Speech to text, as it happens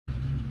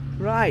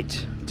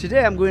Right,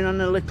 today I'm going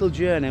on a little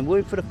journey. I'm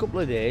going for a couple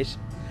of days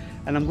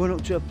and I'm going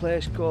up to a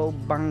place called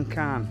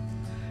Bueng,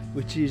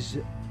 which is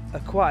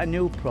quite a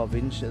new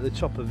province at the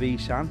top of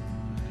Isan.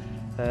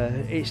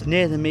 It's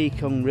near the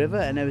Mekong River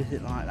and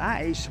everything like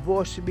that. It's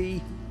supposed to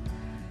be,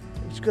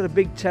 it's got a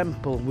big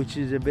temple which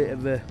is a bit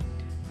of a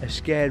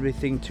scary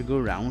thing to go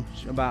around.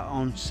 It's about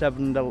on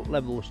 7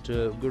 levels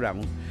to go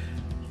around.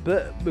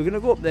 But we're going to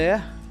go up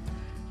there,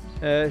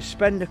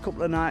 spend a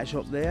couple of nights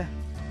up there.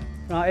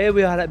 Right, here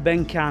we are at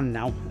Bueng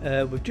now.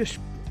 We've just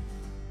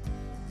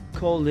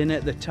called in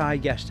at the Thai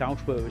guest house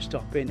where we're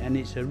stopping, and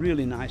it's a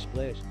really nice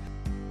place.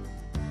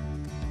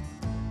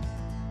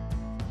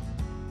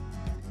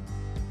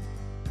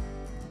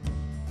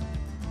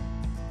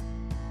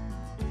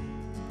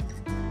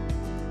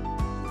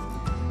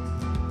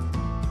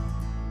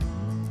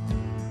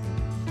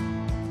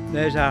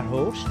 There's our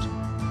host,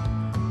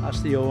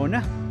 that's the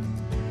owner,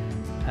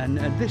 and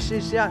this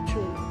is the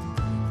actual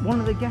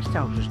one of the guest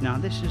houses now.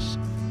 This is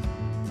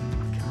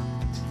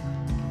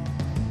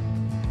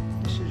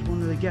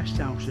one of the guest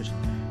houses.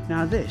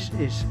 Now this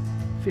is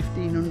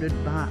 1,500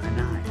 baht a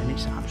night and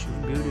it's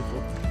absolutely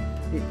beautiful.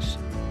 It's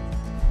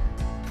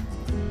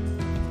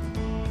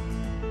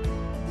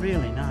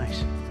really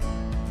nice,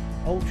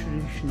 old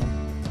traditional,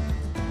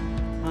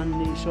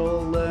 and it's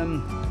all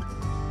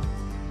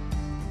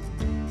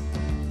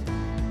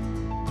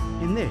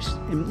in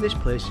this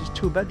place is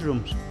 2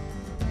 bedrooms.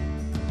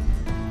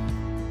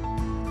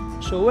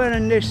 So we're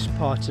in this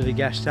part of the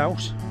guest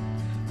house.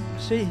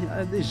 See,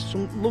 there's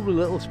some lovely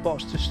little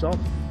spots to stop,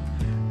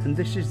 and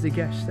this is the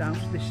guest house.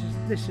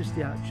 This is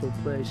the actual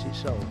place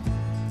itself,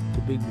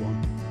 the big one.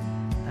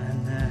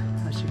 And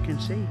as you can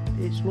see,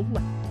 it's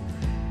lovely.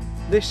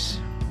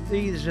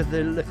 These are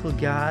the little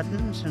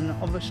gardens, and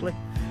obviously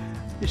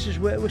this is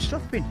where we're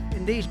stopping,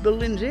 in these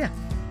buildings here.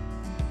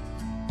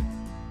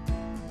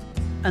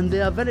 And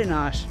they are very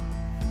nice,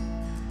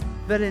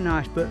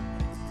 but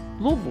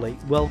lovely,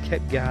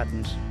 well-kept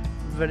gardens.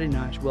 Very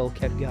nice,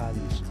 well-kept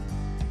gardens.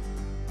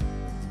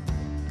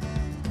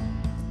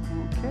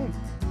 Okay.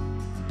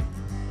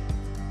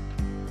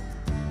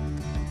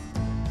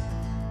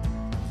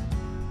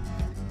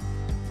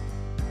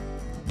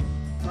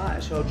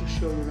 Right, so I'll just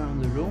show you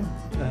around the room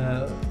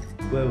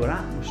where we're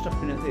at. We're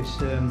stopping at this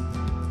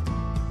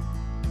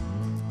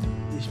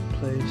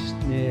place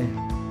near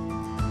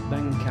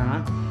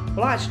Bueng.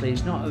 Well, actually,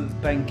 it's not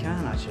Bueng.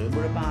 Actually,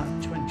 we're about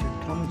 20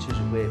 kilometres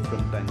away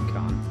from Bueng.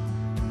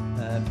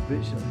 But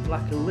it's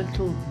like a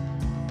little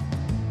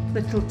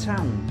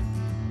town.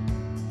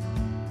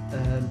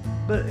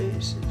 But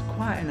it's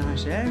quite a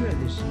nice area.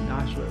 There's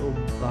nice little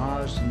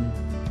bars and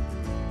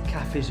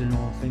cafes and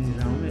all things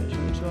around it, so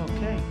it's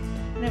okay.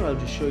 Anyway, I'll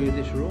just show you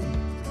this room.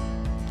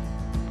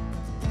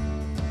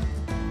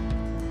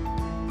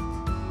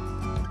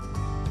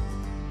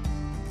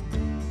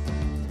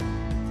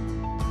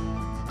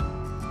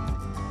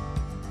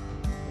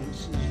 This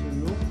is the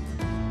room.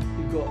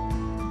 You've got a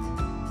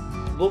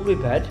lovely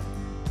bed,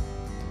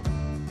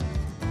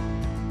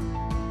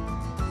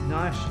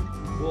 nice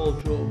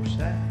wardrobe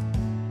set,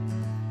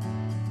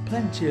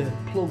 plenty of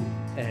plug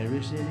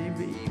areas.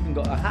 You've even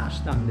got a hat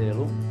stand there,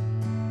 look.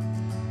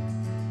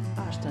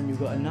 Hat stand, you've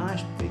got a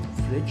nice big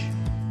fridge,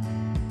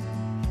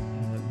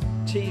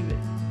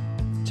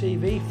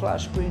 TV,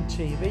 flat screen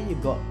TV.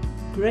 You've got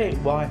great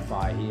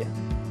Wi-Fi here,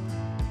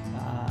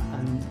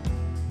 and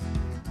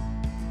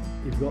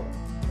you've got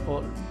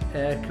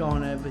aircon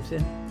and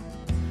everything.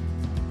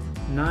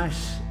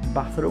 Nice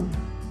bathroom.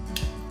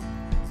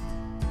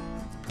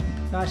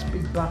 Nice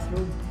big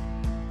bathroom,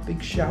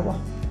 big shower.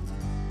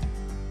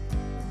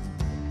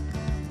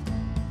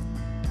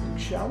 Big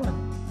shower.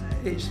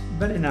 It's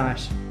very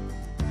nice.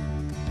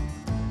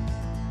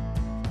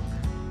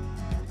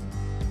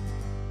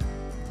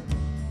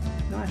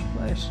 Nice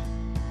place.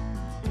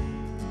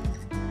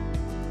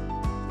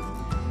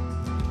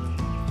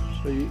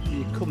 So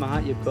you come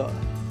out,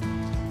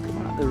 come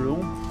out the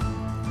room.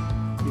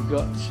 You've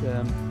got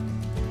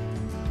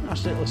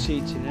nice little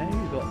seating there.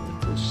 You've got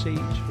little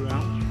seats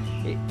around.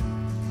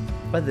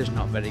 Weather's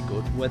not very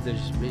good.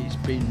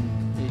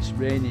 It's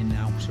raining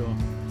now, so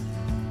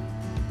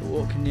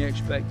what can you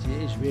expect?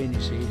 It is rainy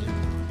season.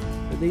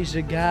 But these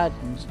are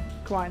gardens,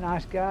 quite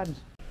nice gardens.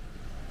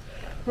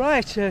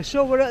 Right,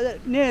 so we're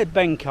near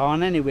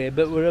Bueng anyway,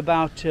 but we're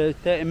about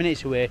 30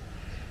 minutes away.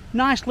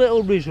 Nice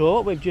little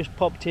resort we've just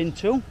popped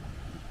into.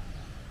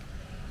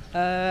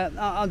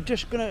 I'm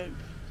just gonna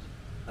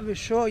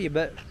show you,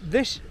 but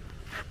that,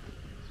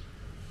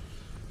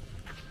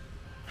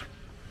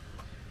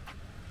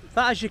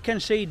 as you can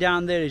see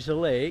down there, is a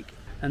lake,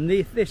 and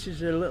this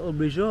is a little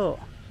resort.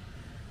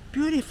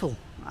 Beautiful,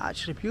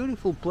 actually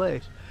beautiful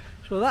place.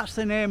 So that's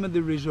the name of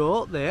the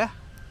resort there.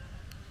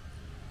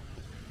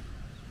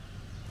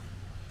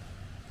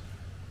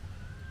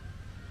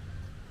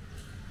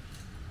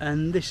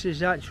 And this is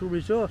the actual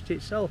resort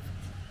itself.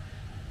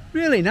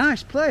 Really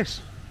nice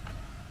place.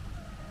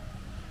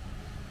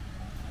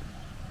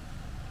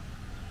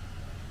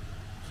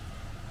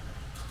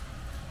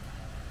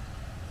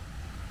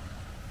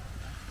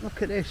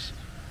 Look at this.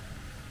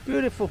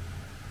 Beautiful.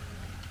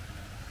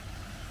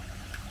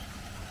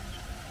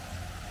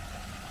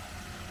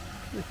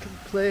 Little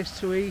place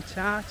to eat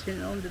at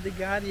in under the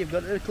garden. You've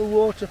got little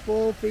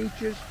waterfall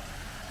features,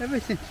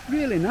 everything. It's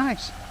really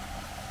nice.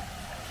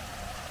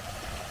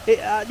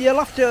 You'll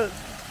have to,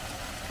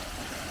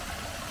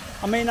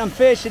 I mean, I'm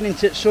facing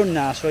into the sun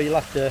now, so you'll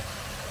have to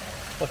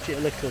watch it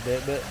a little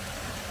bit, but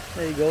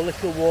there you go,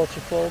 little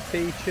waterfall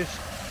features.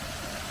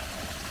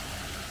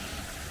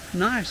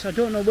 Nice. I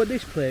don't know what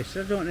this place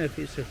is. I don't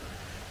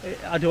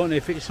know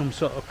if it's some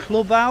sort of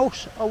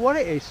clubhouse or what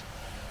it is.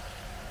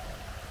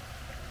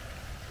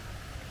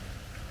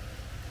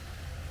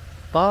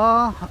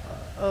 Bar,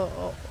 I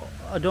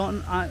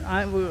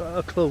haven't got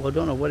a clue. I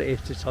don't know what it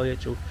is, to tell you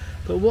the truth.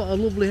 But what a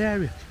lovely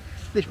area.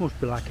 This must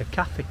be like a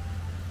cafe.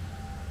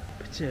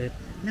 But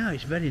no,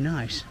 it's very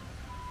nice.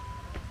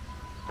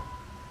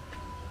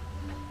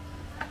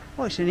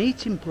 Oh, it's an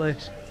eating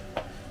place.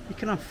 You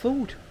can have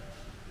food.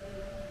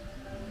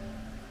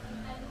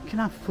 You can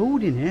have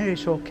food in here.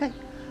 It's okay.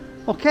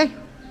 Okay.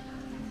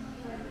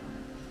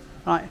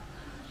 Right.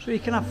 So you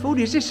can have food.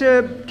 Is this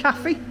a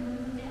cafe?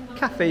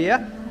 Cafe,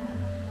 yeah.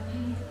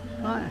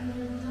 Right.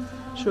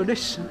 So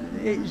this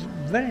is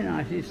very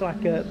nice. It's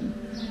like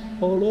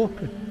all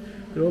open.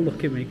 They're all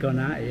looking at me gone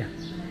out here.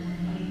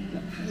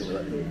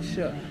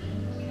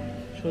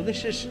 So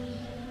this is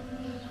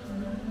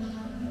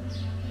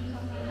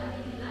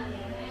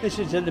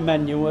at the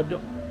menu.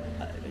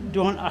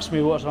 Don't ask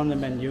me what's on the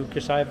menu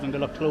because I haven't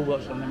got a clue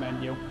what's on the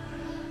menu.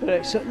 But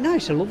it's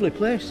a lovely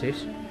place.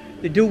 This.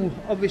 They do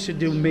obviously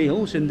do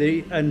meals, and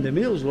the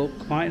meals look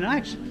quite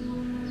nice.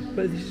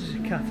 But this is a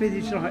cafe.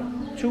 There's like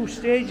 2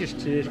 stages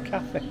to this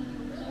cafe.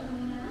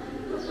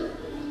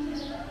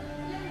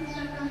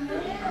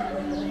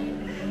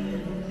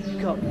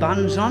 You've got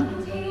bands on.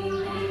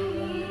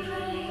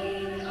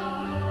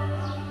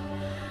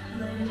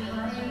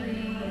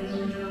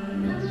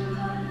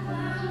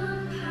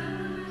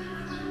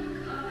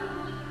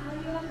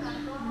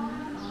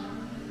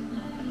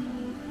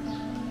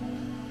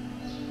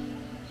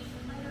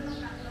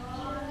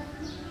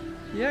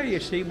 Yeah, you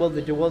see, well,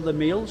 they do all the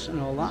meals and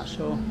all that,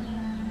 so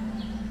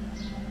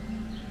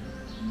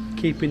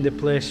keeping the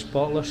place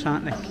spotless,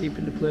 aren't they?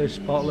 Keeping the place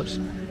spotless.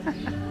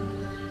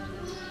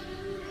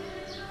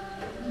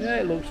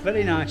 Yeah, it looks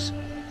very nice.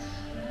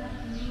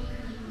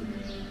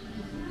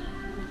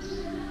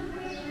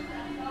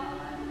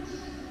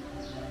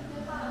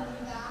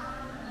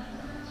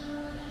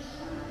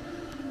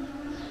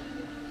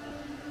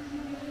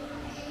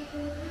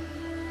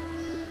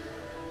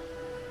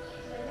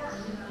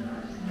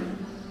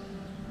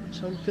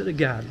 So look at the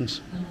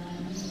gardens.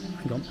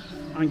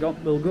 Hang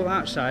on, we'll go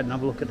outside and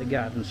have a look at the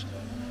gardens.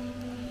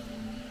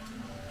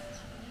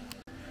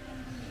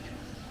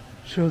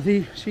 So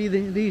these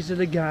are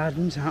the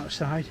gardens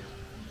outside.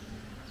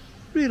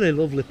 Really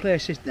lovely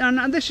places.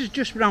 And this is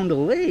just round a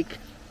lake.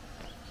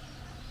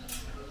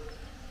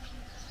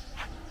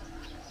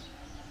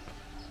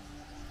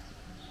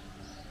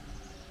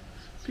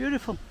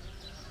 Beautiful.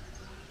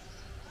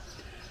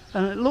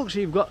 And it looks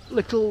like you've got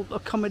little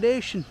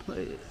accommodation.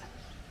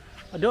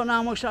 I don't know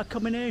how much that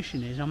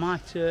accommodation is. I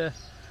might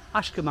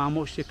ask them how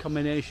much the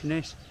accommodation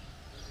is.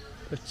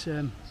 But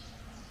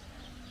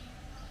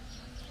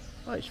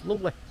oh, it's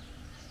lovely.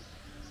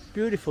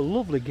 Beautiful,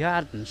 lovely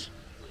gardens.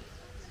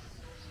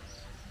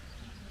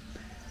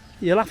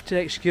 You'll have to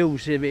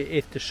excuse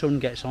if the sun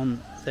gets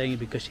on thing,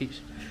 because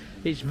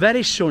it's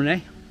very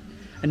sunny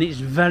and it's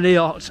very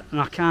hot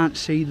and I can't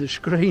see the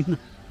screen.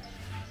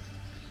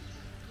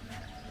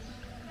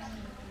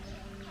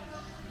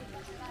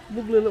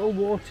 Lovely little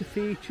water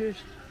features.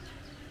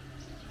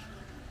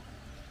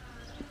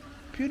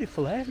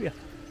 Beautiful area.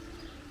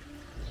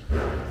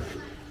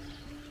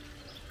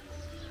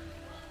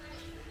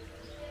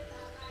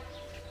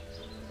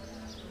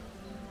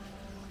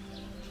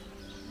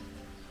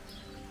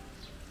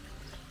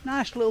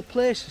 Nice little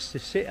places to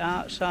sit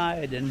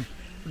outside and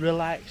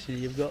relax, and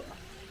you've got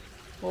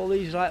all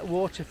these like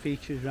water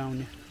features around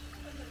you.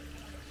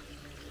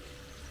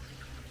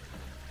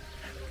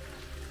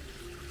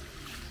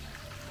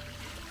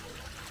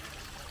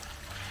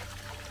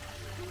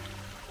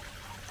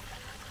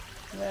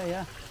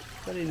 Yeah,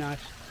 very nice.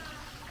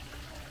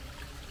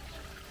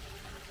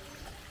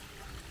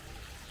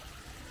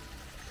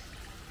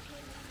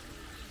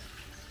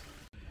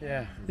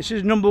 Yeah. This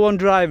is #1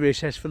 driver, he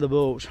says, for the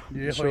boats.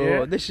 Yeah, so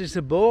yeah. This is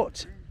the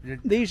boat. Yeah.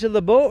 These are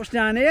the boats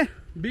down here.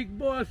 Big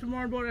boat,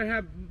 small boat I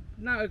have.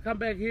 Now I come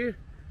back here.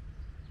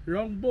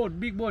 Long boat,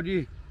 big boat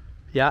here.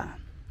 Yeah.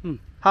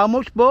 How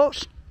much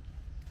boats?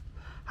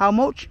 How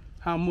much?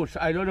 How much?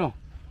 I don't know.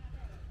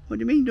 What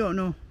do you mean don't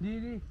know?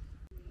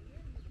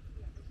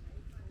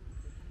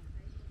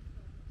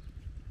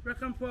 Where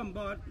come from,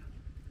 boat?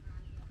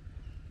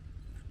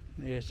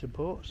 Here's the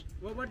boats.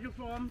 What you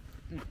from?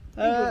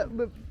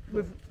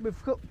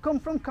 We've come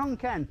from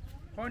Konkan.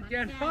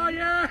 Konkan. Oh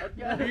yeah.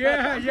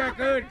 yeah,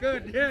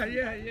 good.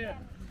 Yeah.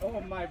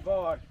 Oh my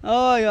God.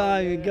 Oh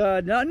yeah,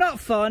 God. No, not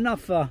far. Not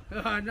far,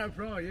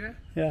 yeah.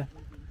 Yeah.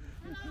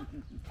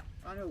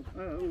 I know.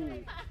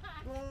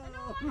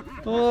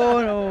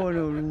 Oh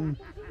no.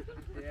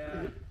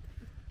 Yeah.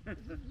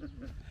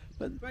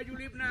 But Where you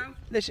live now?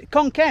 this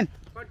Konken.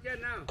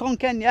 Content now.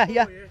 Konken, yeah. Oh,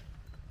 yeah.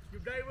 You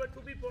drive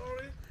two people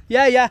only?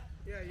 Yeah. Yeah.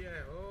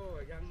 Oh,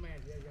 a young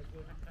man. Yeah,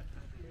 good.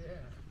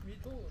 Yeah. Me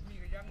too. Me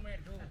a young man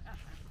too.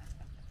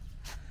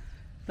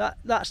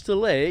 That's the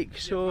lake,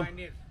 so Yeah, mine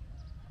is.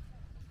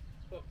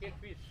 For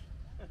catfish.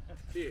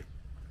 See.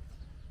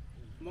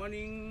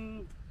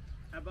 Morning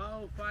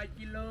about 5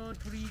 kilo,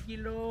 3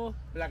 kilo,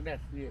 like that.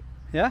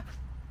 yeah.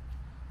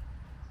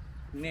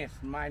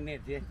 Nest, my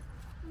net, yeah.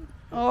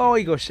 Oh,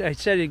 he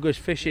said he goes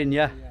fishing,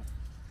 yeah.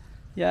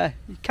 Yeah.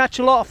 You catch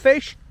a lot of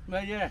fish?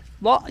 Well, yeah.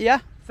 Lot, yeah.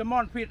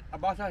 Small fish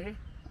about here.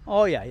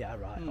 Oh yeah,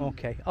 right.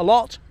 Okay. A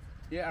lot?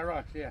 Yeah,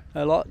 right, yeah.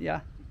 A lot,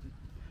 yeah.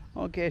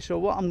 Okay, so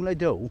what I'm gonna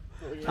do,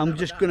 I'm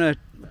just gonna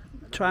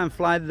try and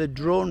fly the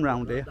drone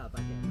round here.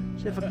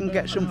 See if I can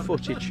get some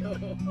footage.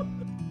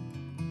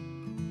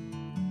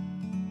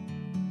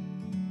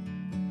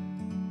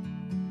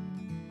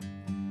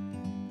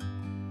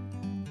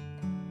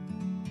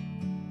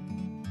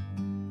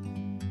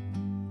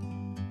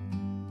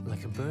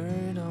 Like a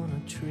bird on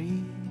a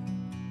tree,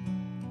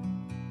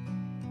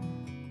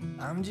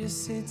 I'm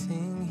just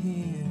sitting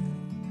here.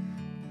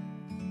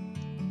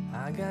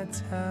 I got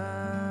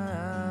time,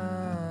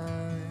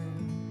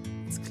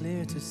 it's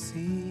clear to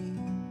see.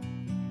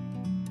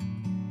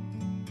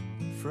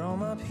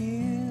 From up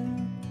here,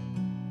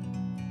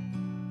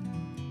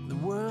 the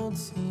world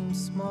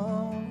seems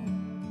small.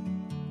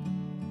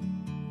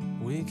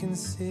 We can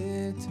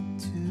sit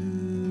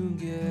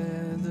together.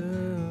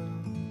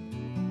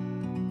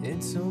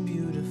 It's so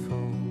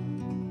beautiful,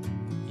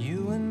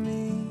 you and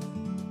me.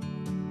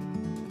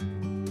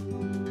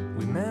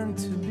 We meant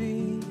to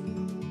be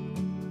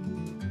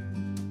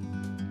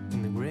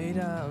in the great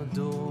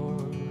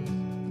outdoors,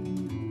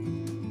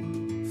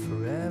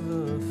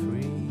 forever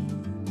free.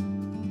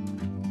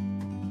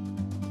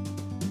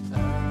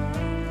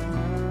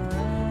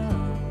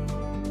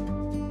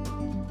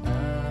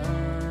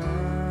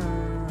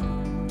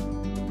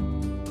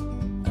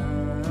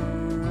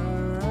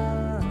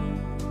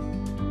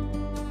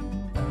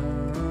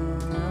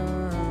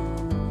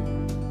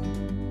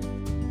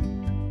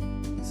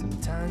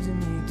 Sometimes you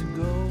need to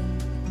go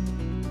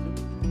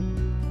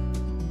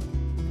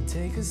and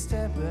take a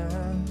step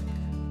back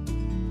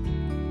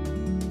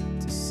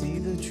to see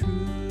the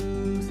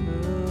truth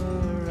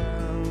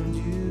around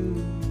you.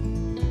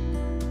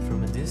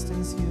 From a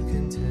distance you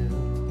can tell.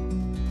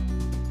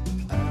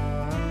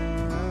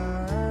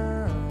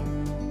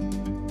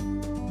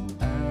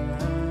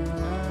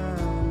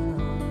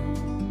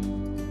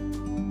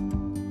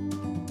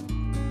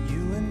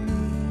 You and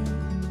me,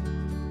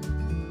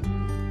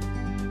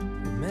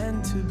 we're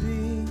meant to be